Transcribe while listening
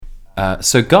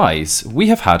So, guys, we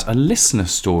have had a listener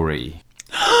story.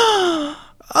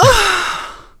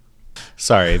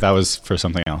 Sorry, that was for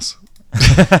something else.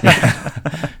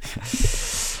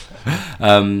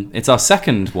 It's our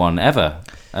second one ever,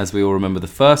 as we all remember the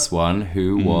first one,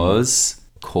 who was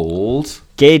called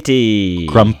Katie.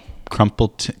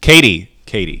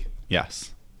 Katie.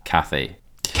 Yes. Kathy.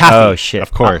 Oh shit!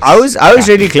 Of course. I was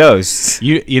really close.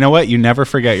 You know what? You never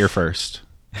forget your first.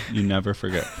 You never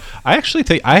forget. I actually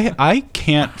think I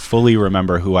can't fully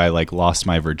remember who I lost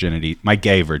my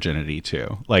gay virginity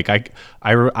to.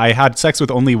 I had sex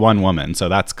with only one woman, so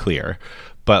that's clear.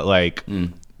 But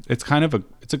it's kind of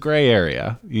it's a gray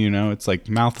area, It's like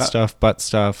mouth stuff, butt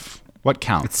stuff. What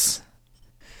counts? It's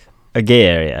a gay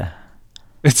area.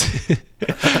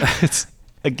 It's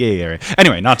a gay area.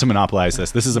 Anyway, not to monopolize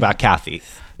this. This is about Kathy.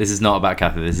 This is not about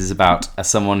Kathy. This is about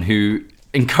someone who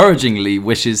encouragingly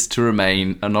wishes to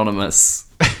remain anonymous.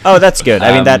 Oh, that's good.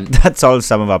 I mean, that solves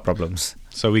some of our problems.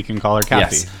 So we can call her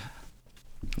Kathy.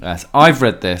 Yes. I've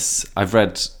read this,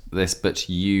 but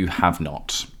you have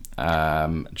not.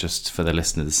 Just for the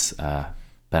listeners'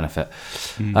 benefit.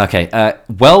 Okay.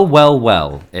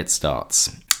 Well, it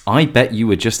starts. I bet you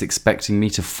were just expecting me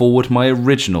to forward my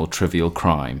original trivial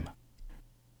crime.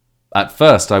 At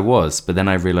first I was, but then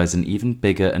I realised an even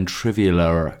bigger and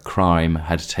trivialer crime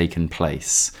had taken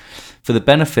place. For the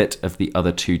benefit of the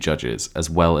other two judges, as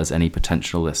well as any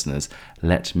potential listeners,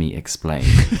 let me explain.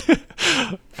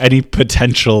 Any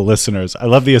potential listeners. I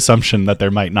love the assumption that there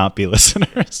might not be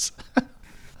listeners.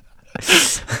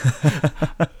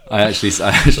 I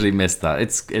actually missed that.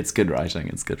 It's good writing.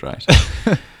 It's good writing.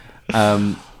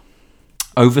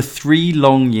 Over 3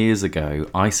 long years ago,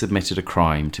 I submitted a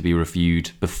crime to be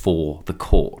reviewed before the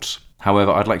court.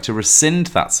 However, I'd like to rescind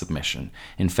that submission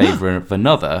in favour of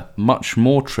another, much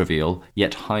more trivial,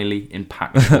 yet highly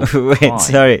impactful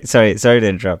crime. Sorry to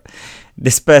interrupt.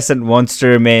 This person wants to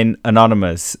remain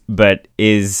anonymous, but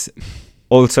is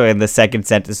also in the second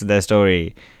sentence of their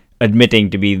story admitting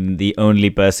to be the only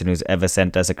person who's ever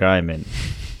sent us a crime in.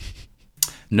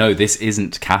 No, this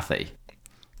isn't Kathy.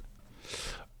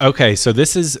 Okay, so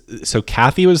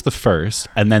Kathy was the first,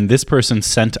 and then this person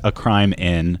sent a crime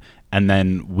in, and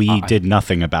then we did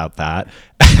nothing about that,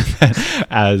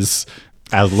 as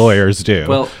lawyers do.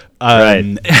 Well,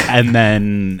 right. And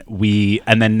then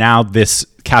now this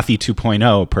Kathy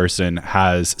 2.0 person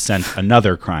has sent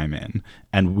another crime in,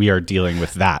 and we are dealing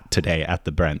with that today at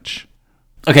the bench.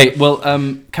 Okay, well,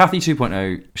 Kathy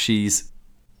 2.0,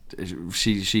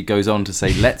 she goes on to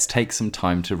say, let's take some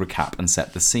time to recap and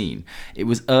set the scene. It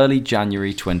was early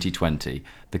January 2020,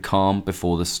 the calm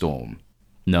before the storm.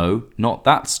 No, not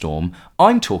that storm.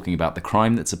 I'm talking about the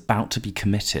crime that's about to be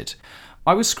committed.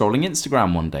 I was scrolling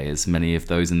Instagram one day, as many of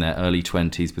those in their early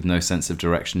 20s with no sense of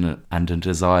direction and a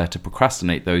desire to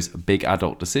procrastinate those big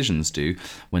adult decisions do,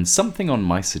 when something on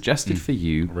my suggested for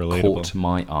you caught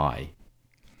my eye.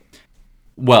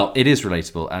 Well, it is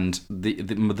relatable, and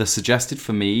the suggested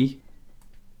for me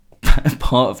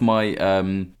part of my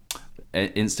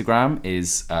Instagram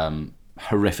is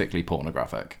horrifically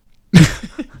pornographic.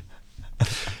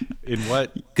 In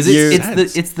what? Because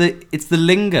it's the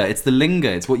linger.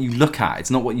 It's what you look at. It's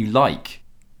not what you like.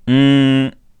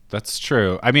 That's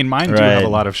true. I mean, mine do have a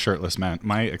lot of shirtless men.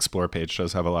 My Explore page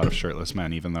does have a lot of shirtless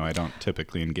men, even though I don't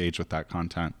typically engage with that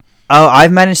content. Oh,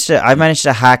 I've managed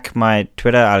to hack my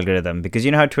Twitter algorithm, because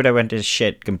you know how Twitter went to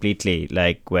shit completely,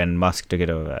 like when Musk took it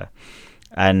over.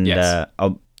 And yes.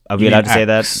 Are we allowed to say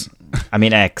that? I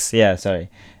mean X. Yeah, sorry.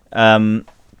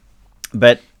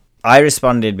 But I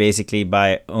responded basically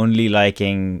by only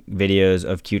liking videos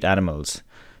of cute animals.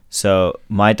 So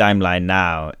my timeline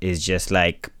now is just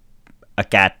like a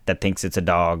cat that thinks it's a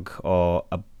dog, or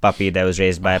a puppy that was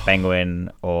raised by a penguin,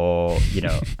 or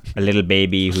a little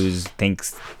baby who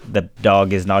thinks the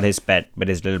dog is not his pet but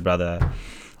his little brother.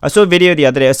 I saw a video the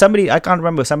other day. Somebody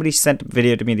sent a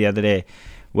video to me the other day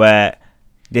where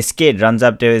this kid runs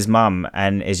up to his mum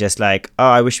and is just like, "Oh,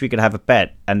 I wish we could have a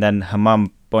pet." And then her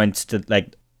mum points to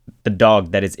like the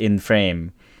dog that is in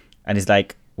frame and is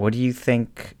like, "What do you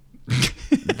think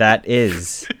that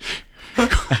is?"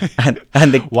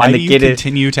 Why do you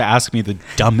continue to ask me the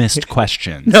dumbest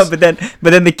questions? No, but then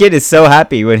the kid is so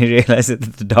happy when he realizes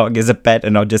that the dog is a pet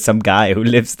and not just some guy who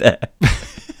lives there.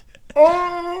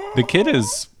 The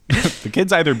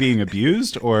kid's either being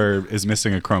abused or is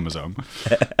missing a chromosome.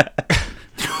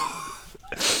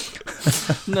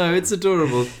 No, it's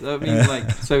adorable. I mean,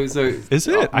 so is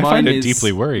it? I find it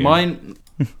deeply worrying.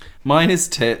 Mine is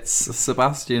tits,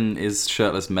 Sebastian is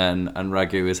shirtless men, and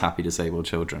Raghu is happy disabled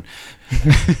children.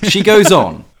 She goes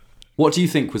on. What do you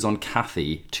think was on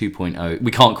Kathy 2.0?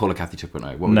 We can't call her Kathy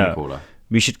 2.0. What are we going to call her?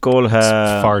 We should call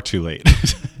her. Far too late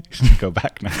to go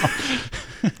back now.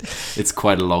 It's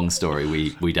quite a long story.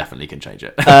 We definitely can change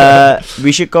it.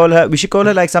 We should call her. We should call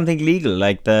her like something legal,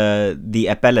 like the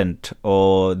appellant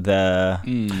or the.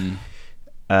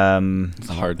 It's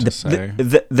hard to say.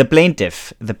 The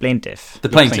plaintiff. The plaintiff. The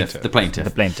plaintiff. The plaintiff.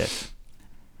 The plaintiff.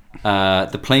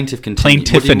 The plaintiff continued.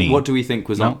 Plaintiffiny. What do we think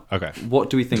was on? Okay. What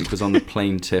do we think was on the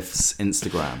plaintiff's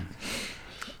Instagram?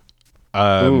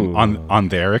 On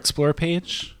their explore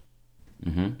page.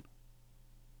 Mm-hmm.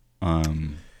 I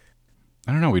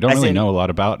don't know. We don't really know a lot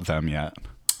about them yet.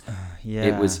 Yeah.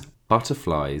 It was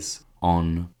butterflies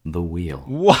on the wheel.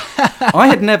 What? I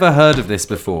had never heard of this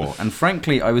before, and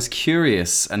frankly, I was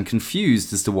curious and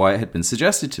confused as to why it had been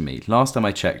suggested to me. Last time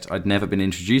I checked, I'd never been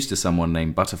introduced to someone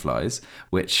named Butterflies,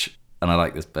 which, and I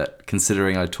like this bit,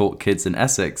 considering I taught kids in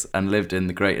Essex and lived in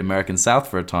the great American South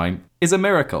for a time, is a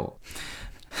miracle.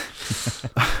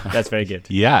 That's very good.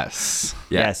 Yes.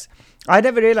 Yeah. Yes. I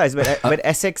never realized, but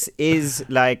Essex is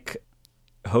like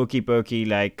hokey pokey,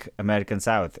 like American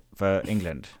South for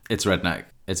England. It's redneck.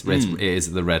 It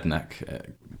is the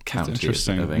redneck county. That's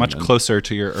interesting. Of Much England. closer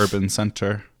to your urban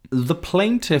center. The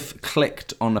plaintiff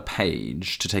clicked on a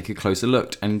page to take a closer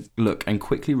look and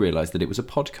quickly realised that it was a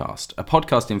podcast. A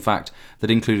podcast, in fact,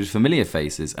 that included familiar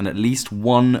faces and at least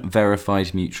one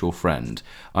verified mutual friend.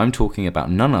 I'm talking about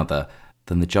none other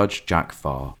than the Judge Jack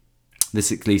Farr.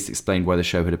 This at least explained why the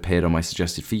show had appeared on my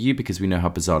suggested for you, because we know how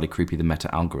bizarrely creepy the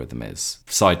meta algorithm is.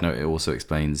 Side note, it also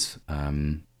explains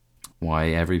why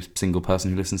every single person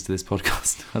who listens to this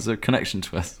podcast has a connection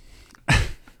to us.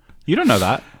 You don't know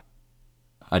that.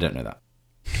 I don't know that.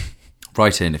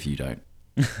 Write in if you don't.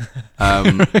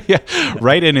 Yeah.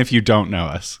 Write in if you don't know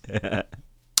us.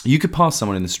 You could pass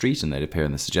someone in the street and they'd appear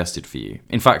in the suggested for you.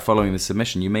 In fact, following the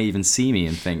submission, you may even see me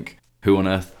and think, who on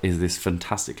earth is this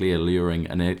fantastically alluring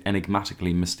and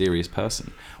enigmatically mysterious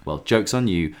person? Well, joke's on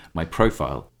you, my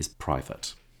profile is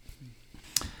private.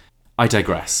 I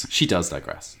digress. She does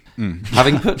digress.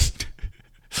 Having put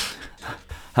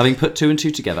two and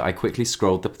two together, I quickly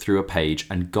scrolled through a page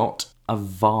and got a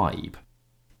vibe.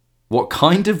 What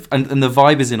kind of... And the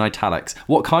vibe is in italics.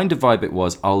 What kind of vibe it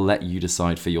was, I'll let you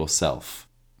decide for yourself.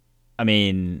 I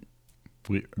mean...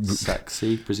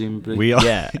 Sexy, presumably.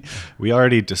 We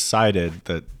already decided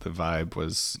that the vibe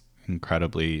was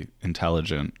incredibly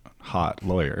intelligent, hot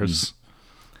lawyers.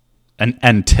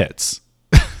 And tits.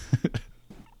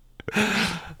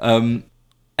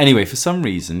 Anyway, for some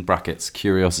reason, brackets,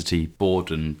 curiosity,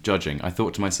 boredom, judging, I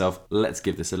thought to myself, let's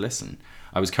give this a listen.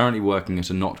 I was currently working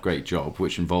at a not great job,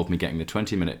 which involved me getting the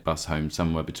 20-minute bus home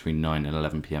somewhere between 9 and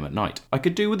 11 p.m. at night. I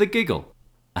could do with a giggle.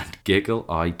 And giggle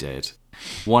I did.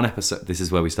 One episode... This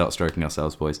is where we start stroking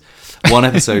ourselves, boys. One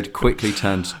episode quickly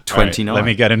turned 29. Right, let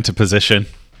me get into position.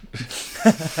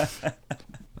 Oh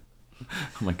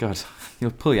my God.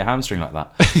 You'll pull your hamstring like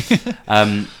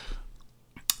that.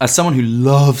 As someone who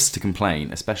loves to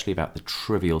complain, especially about the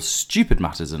trivial, stupid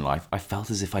matters in life, I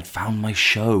felt as if I'd found my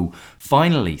show.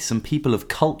 Finally, some people of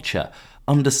culture,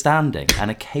 understanding, and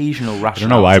occasional rationality. I don't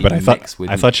know why, but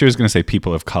I thought she was going to say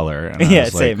people of color. And I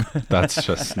was same.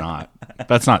 Like,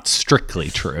 that's not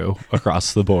strictly true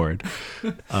across the board.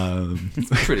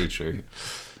 It's pretty true.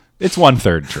 It's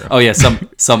 1/3 true. Oh yeah,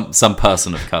 some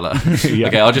person of color. Yeah.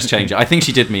 Okay, I'll just change it. I think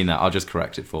she did mean that. I'll just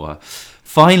correct it for her.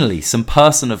 Finally, some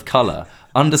person of color,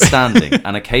 understanding,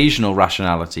 and occasional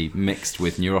rationality mixed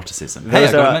with neuroticism. Hey,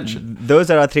 I got mentioned. Those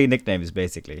are our three nicknames,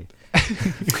 basically.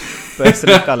 Person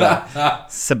of color.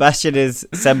 Sebastian is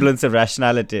semblance of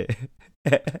rationality.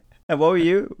 And what were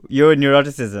you? You're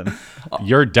neuroticism.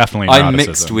 You're definitely neuroticism. I'm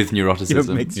mixed with neuroticism.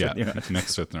 You're mixed Yeah, with neuroticism.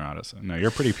 mixed with neuroticism. No,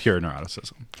 you're pretty pure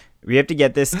neuroticism. We have to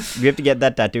get this. We have to get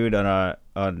that tattooed on our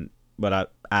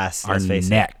ass. Our let's face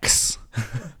necks.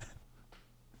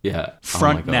 Yeah.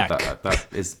 Front oh my God, neck. That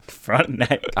is Front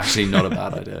neck. actually not a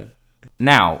bad idea.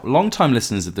 Now, long-time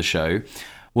listeners of the show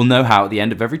will know how at the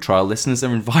end of every trial, listeners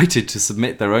are invited to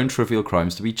submit their own trivial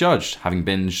crimes to be judged. Having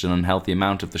binged an unhealthy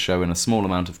amount of the show in a small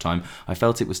amount of time, I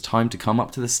felt it was time to come up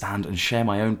to the stand and share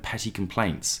my own petty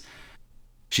complaints.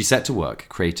 She set to work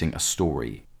creating a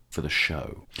story for the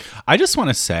show. I just want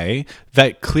to say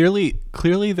that clearly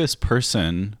this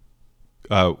person,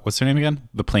 what's her name again?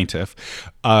 The plaintiff.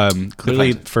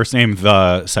 Clearly, first name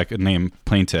the, second name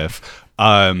plaintiff.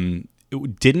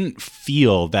 Didn't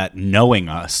feel that knowing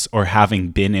us or having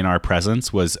been in our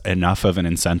presence was enough of an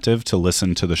incentive to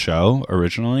listen to the show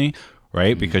originally,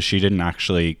 right? Because she didn't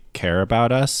actually care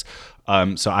about us.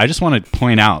 So I just want to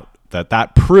point out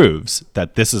that proves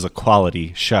that this is a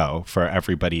quality show for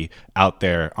everybody out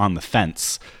there on the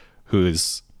fence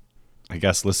who's I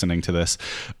guess, listening to this.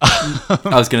 I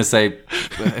was going to say,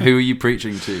 who are you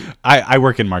preaching to? I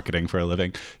work in marketing for a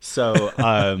living. So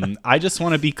I just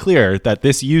want to be clear that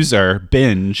this user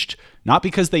binged, not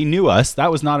because they knew us.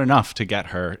 That was not enough to get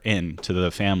her into the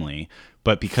family,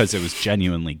 but because it was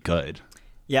genuinely good.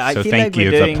 Yeah, I so feel thank like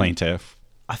you, the plaintiff.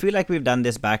 I feel like we've done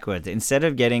this backwards. Instead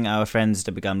of getting our friends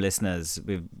to become listeners,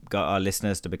 we've got our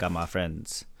listeners to become our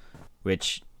friends,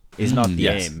 which is not the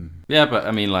aim. Yeah, but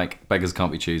I mean, like, beggars can't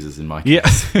be choosers in my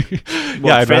case.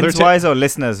 I'd friends-wise or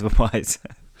listeners-wise?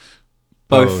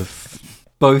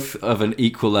 Both of an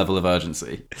equal level of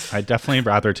urgency. I'd definitely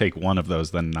rather take one of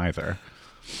those than neither.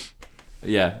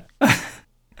 Yeah.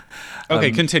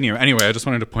 Okay, continue. Anyway, I just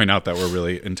wanted to point out that we're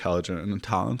really intelligent and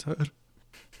talented.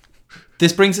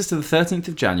 This brings us to the 13th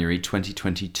of January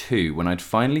 2022, when I'd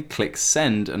finally clicked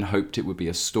send and hoped it would be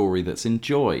a story that's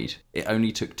enjoyed. It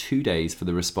only took 2 days for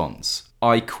the response.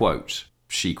 I quote,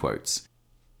 she quotes,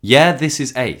 "Yeah, this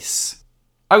is ace."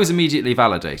 I was immediately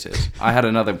validated. I had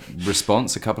another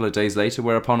response a couple of days later,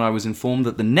 whereupon I was informed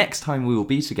that the next time we will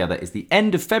be together is the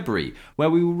end of February,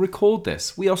 where we will record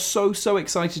this. We are so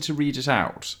excited to read it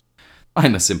out.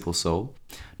 I'm a simple soul.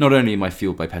 Not only am I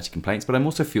fueled by petty complaints, but I'm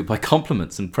also fueled by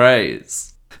compliments and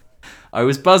praise. I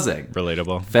was buzzing.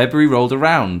 Relatable. February rolled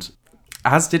around,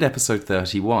 as did episode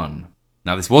 31.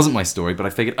 Now, this wasn't my story, but I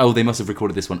figured, they must have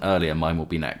recorded this one earlier. Mine will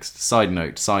be next. Side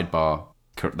note, sidebar,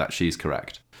 that she's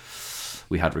correct.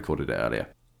 We had recorded it earlier.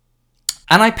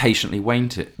 And I patiently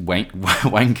wankered.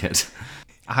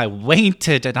 I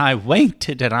waited and I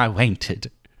waited and I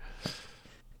waited.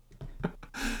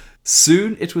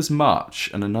 Soon it was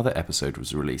March and another episode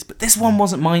was released, but this one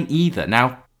wasn't mine either.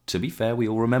 Now, to be fair, we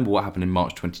all remember what happened in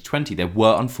March 2020. There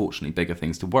were unfortunately bigger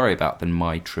things to worry about than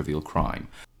my trivial crime.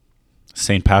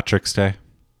 St. Patrick's Day.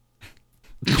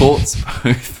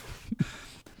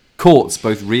 Courts,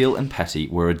 both real and petty,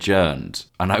 were adjourned,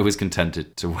 and I was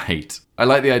contented to wait. I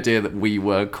like the idea that we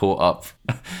were caught up.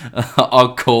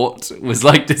 Our court was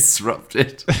like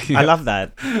disrupted. I love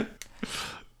that.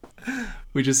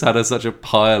 We just had such a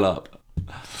pile up.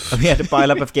 We had a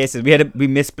pile up of cases. We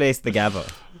misplaced the gavel.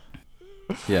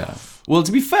 Yeah. Well,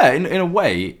 to be fair, in a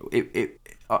way,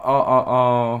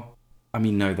 I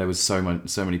mean, no, there was so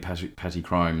many petty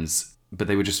crimes, but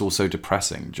they were just all so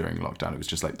depressing during lockdown. It was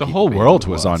just like the whole world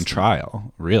was on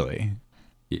trial, really.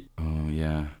 Oh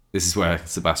yeah. This is where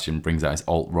Sebastian brings out his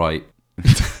alt-right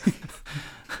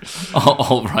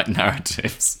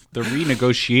narratives. The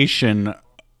renegotiation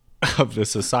of the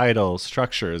societal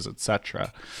structures,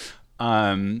 etc.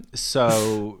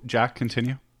 So, Jack,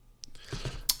 continue.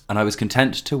 And I was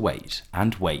content to wait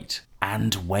and wait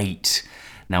and wait.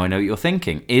 Now I know what you're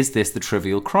thinking. Is this the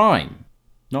trivial crime?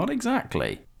 Not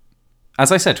exactly.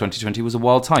 As I said, 2020 was a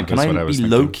wild time. Can I be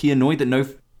low-key annoyed that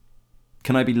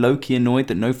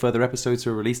no further episodes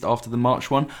were released after the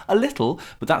March one? A little,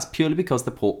 but that's purely because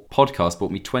the podcast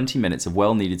brought me 20 minutes of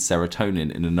well-needed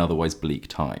serotonin in an otherwise bleak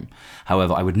time.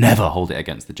 However, I would never hold it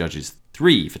against the judges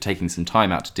 3 for taking some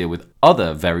time out to deal with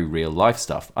other very real-life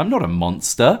stuff. I'm not a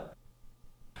monster.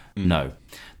 No.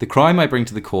 The crime I bring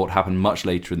to the court happened much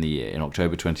later in the year, in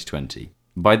October 2020.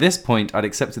 By this point, I'd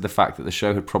accepted the fact that the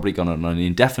show had probably gone on an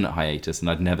indefinite hiatus and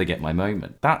I'd never get my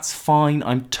moment. That's fine.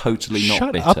 I'm totally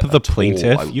not bitter. Shut up, the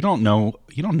plaintiff. You don't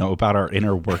know about our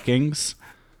inner workings.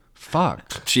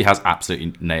 Fuck. She has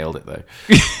absolutely nailed it, though.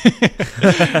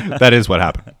 That is what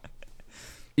happened.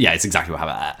 Yeah, it's exactly what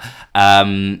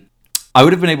happened. I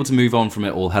would have been able to move on from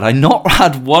it all had I not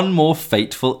had one more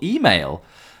fateful email.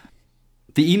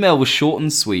 The email was short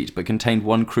and sweet, but contained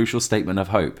one crucial statement of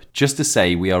hope. Just to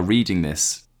say, we are reading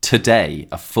this today,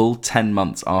 a full 10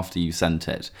 months after you sent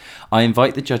it. I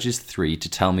invite the judges 3 to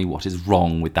tell me what is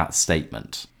wrong with that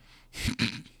statement.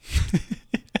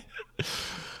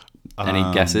 Any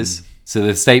guesses? So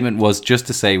the statement was just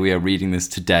to say we are reading this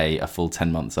today, a full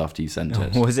 10 months after you sent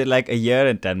it. Was it like a year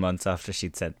and 10 months after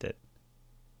she'd sent it?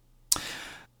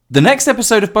 The next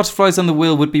episode of Butterflies on the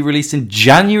Wheel would be released in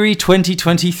January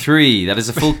 2023. That is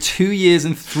a full 2 years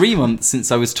and 3 months since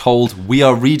I was told we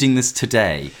are reading this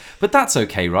today. But that's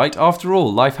okay, right? After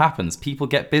all, life happens. People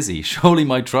get busy. Surely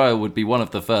my trial would be one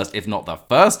of the first, if not the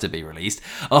first, to be released.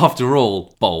 After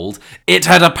all, bold, it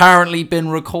had apparently been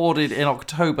recorded in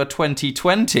October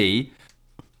 2020.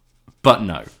 But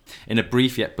no. In a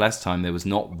brief yet blessed time, there was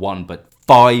not one but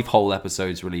 5 whole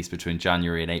episodes released between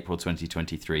January and April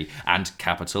 2023, and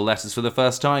capital letters for the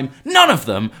first time, none of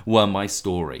them were my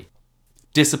story.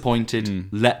 Disappointed,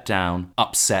 let down,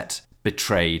 upset,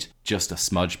 betrayed, just a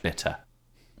smudge bitter.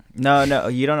 No,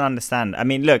 you don't understand. I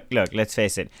mean, look, let's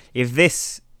face it. If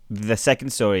the second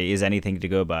story, is anything to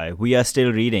go by, we are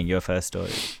still reading your first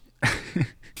story.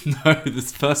 No,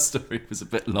 this first story was a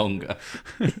bit longer.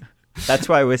 That's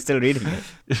why we're still reading it.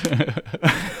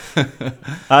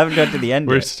 I haven't got to the end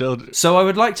We're yet. still So I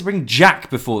would like to bring Jack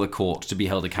before the court to be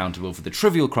held accountable for the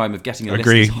trivial crime of getting a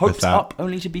Agree listener's with hopes that. up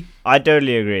I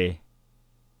totally agree.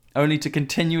 only to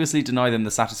continuously deny them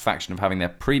the satisfaction of having their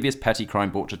previous petty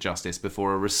crime brought to justice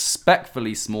before a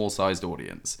respectfully small-sized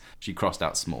audience. She crossed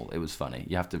out small. It was funny.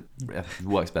 It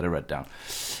works better read down.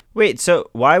 Wait, so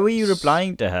why were you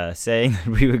replying to her saying that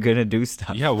we were going to do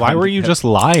stuff? Yeah, why were you just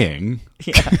lying?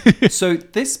 Yeah. So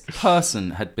this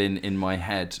person had been in my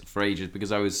head for ages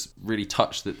because I was really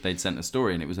touched that they'd sent a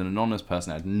story, and it was an anonymous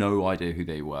person. I had no idea who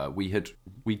they were. We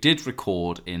did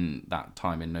record in that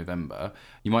time in November.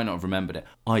 You might not have remembered it.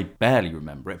 I barely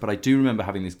remember it, but I do remember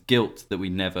having this guilt that we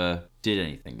never did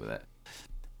anything with it.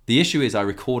 The issue is I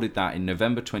recorded that in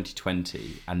November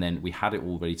 2020, and then we had it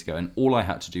all ready to go, and all I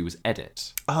had to do was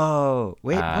edit. Oh,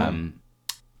 wait. what?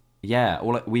 Yeah,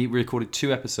 we recorded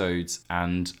 2 episodes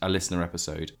and a listener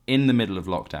episode in the middle of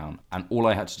lockdown, and all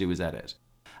I had to do was edit.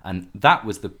 And that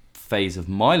was the phase of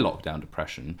my lockdown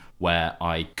depression where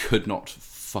I could not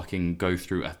fucking go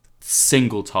through a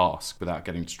single task without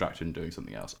getting distracted and doing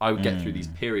something else. I would get through these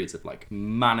periods of like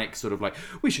manic sort of like,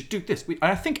 we should do this.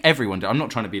 I think everyone did. I'm not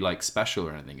trying to be like special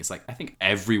or anything. It's like, I think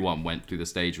everyone went through the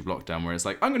stage of lockdown where it's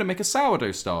like, I'm going to make a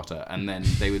sourdough starter. And then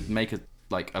they would make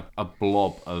a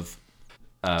blob of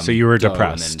So you were dough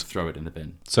depressed. and then throw it in the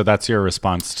bin. So that's your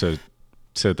response to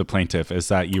the plaintiff, is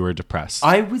that you were depressed.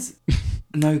 I was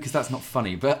no, because that's not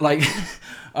funny. But like,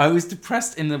 I was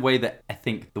depressed in the way that I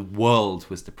think the world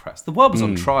was depressed. The world was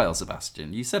on trial,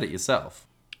 Sebastian. You said it yourself.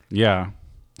 Yeah.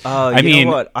 Oh, I you mean-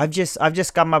 know what? I've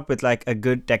just come up with like a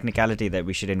good technicality that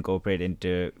we should incorporate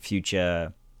into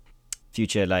future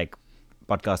like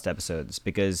podcast episodes,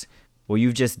 because what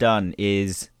you've just done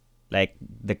is like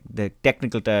the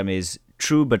technical term is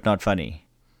true but not funny.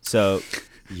 So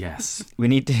Yes. we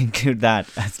need to include that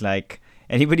as like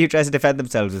anybody who tries to defend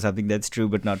themselves with something that's true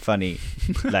but not funny,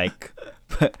 like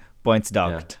points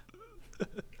docked.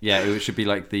 Yeah, it should be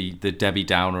like the Debbie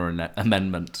Downer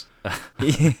amendment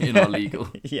in our legal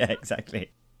Yeah,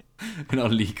 exactly.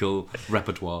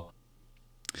 repertoire.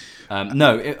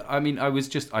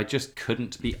 I just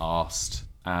couldn't be asked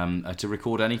to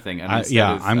record anything. And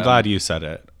I'm glad you said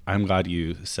it.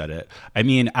 I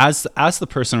mean, as the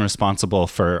person responsible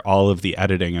for all of the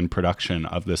editing and production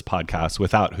of this podcast,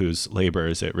 without whose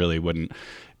labors it really wouldn't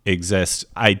exist,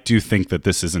 I do think that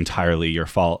this is entirely your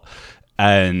fault.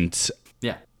 And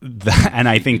Yeah. and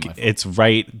I think it's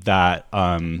right that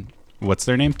what's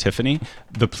their name? Tiffany,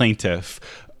 the plaintiff.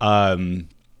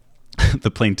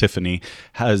 The Plaintiffiny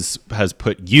has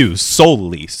put you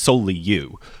solely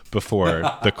you before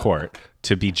the court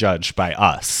to be judged by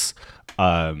us.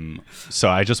 So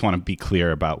I just want to be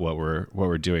clear about what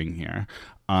we're doing here.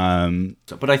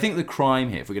 But I think the crime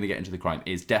here, if we're going to get into the crime,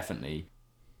 is definitely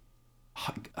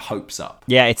hopes up.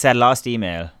 Yeah, it's that last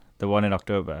email, the one in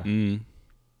October.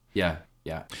 Yeah,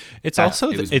 yeah. It's That- also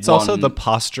it was also one- the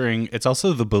posturing. It's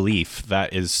also the belief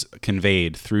that is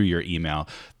conveyed through your email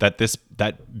that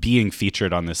being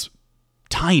featured on this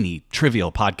tiny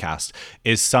trivial podcast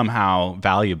is somehow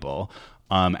valuable,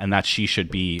 and that she should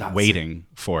be waiting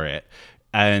for it.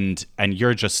 And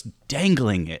you're just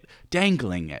dangling it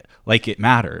like it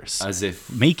matters, As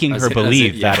if making as her if-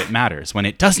 believe as if- yeah. that it matters when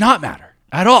it does not matter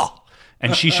at all.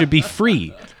 And she should be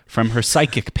free from her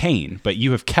psychic pain, but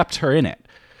you have kept her in it.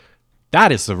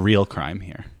 That is the real crime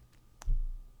here.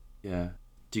 Yeah.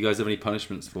 Do you guys have any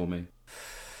punishments for me?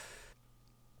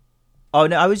 Oh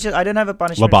no, I don't have a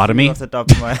punishment Lobotomy? off the top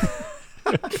of my.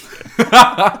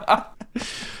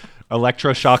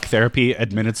 Electroshock therapy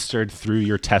administered through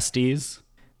your testes.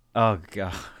 Oh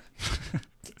god.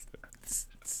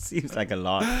 Seems like a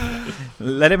lot.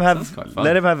 Let him have quite fun.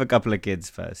 a couple of kids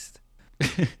first.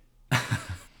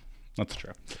 That's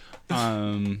true.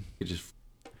 You just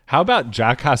How about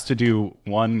Jack has to do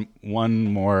one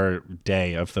more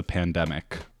day of the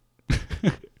pandemic,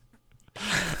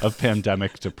 of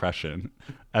pandemic depression,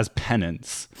 as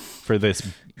penance for this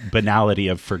banality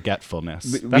of forgetfulness.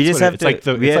 We That's just what have it's to-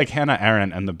 like. we It's have- like Hannah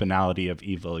Arendt and the banality of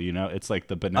evil. You know, it's like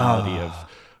the banality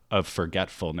of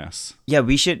forgetfulness. Yeah,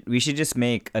 we should just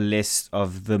make a list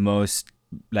of the most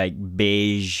like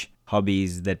beige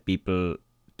hobbies that people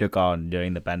took on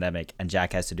during the pandemic, and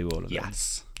Jack has to do all of them.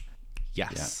 Yes. yeah.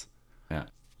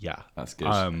 Yeah. That's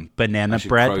good. Banana I should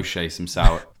bread. crochet some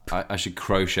sour. I should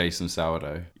crochet some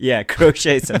sourdough. Yeah,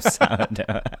 crochet some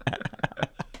sourdough.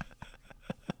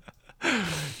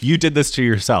 You did this to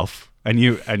yourself, and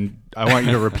I want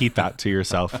you to repeat that to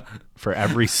yourself for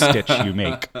every stitch you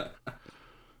make.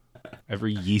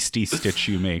 Every yeasty stitch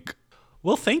you make.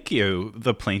 Well, thank you,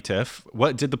 the plaintiff.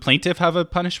 What did the plaintiff have a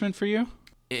punishment for you?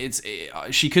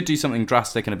 She could do something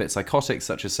drastic and a bit psychotic,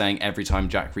 such as saying every time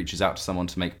Jack reaches out to someone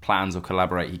to make plans or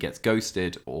collaborate, he gets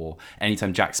ghosted, or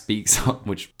anytime Jack speaks up,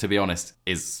 which, to be honest,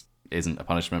 isn't a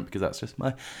punishment because that's just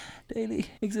my daily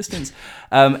existence.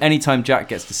 Anytime Jack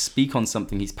gets to speak on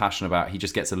something he's passionate about, he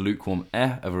just gets a lukewarm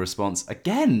of a response.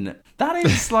 Again, that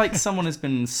is like someone has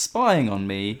been spying on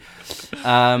me.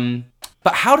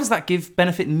 But how does that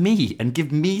benefit me and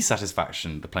give me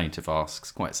satisfaction? The plaintiff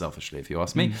asks, quite selfishly, if you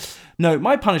ask me. No,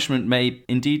 my punishment may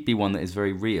indeed be one that is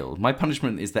very real. My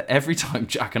punishment is that every time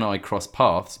Jack and I cross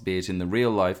paths, be it in the real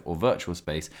life or virtual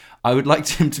space, I would like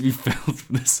him to be filled with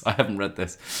this. I haven't read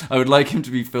this. I would like him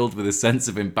to be filled with a sense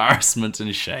of embarrassment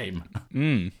and shame.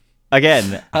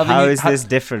 Again, how is this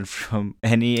different from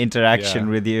any interaction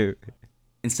with you?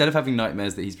 Instead of having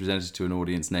nightmares that he's presented to an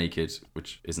audience naked,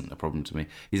 which isn't a problem to me,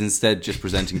 he's instead just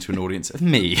presenting to an audience of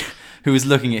me, who is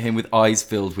looking at him with eyes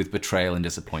filled with betrayal and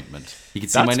disappointment. He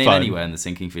could see my name anywhere and the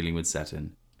sinking feeling would set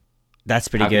in. That's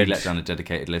pretty good. How can you let down a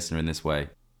dedicated listener in this way?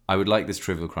 I would like this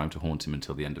trivial crime to haunt him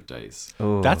until the end of days.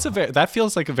 Ooh. That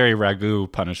feels like a very Ragu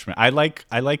punishment. I like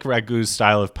Ragu's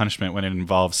style of punishment when it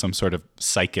involves some sort of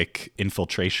psychic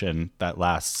infiltration that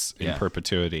lasts in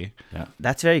perpetuity. Yeah,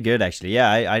 that's very good, actually.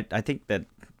 Yeah, I think that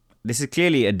this is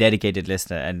clearly a dedicated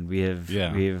listener, and we've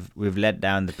let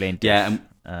down the plaintiff. Yeah,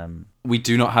 we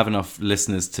do not have enough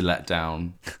listeners to let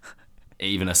down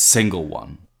even a single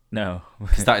one. No,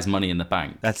 because that is money in the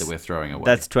bank that we're throwing away.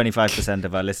 That's 25%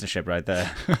 of our listenership right there.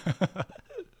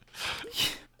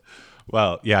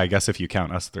 Well, yeah, I guess if you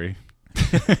count us three.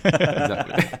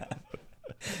 Exactly.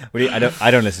 I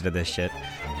don't listen to this shit.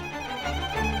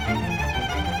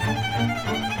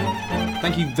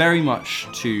 Thank you very much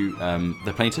to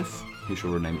the plaintiff, who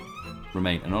shall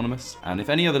remain anonymous. And if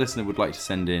any other listener would like to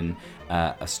send in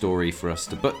a story for us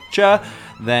to butcher,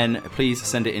 then please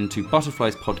send it in to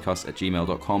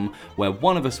butterfliespodcast@gmail.com, where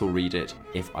one of us will read it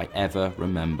if I ever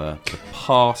remember the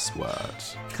password.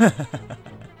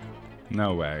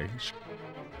 No way.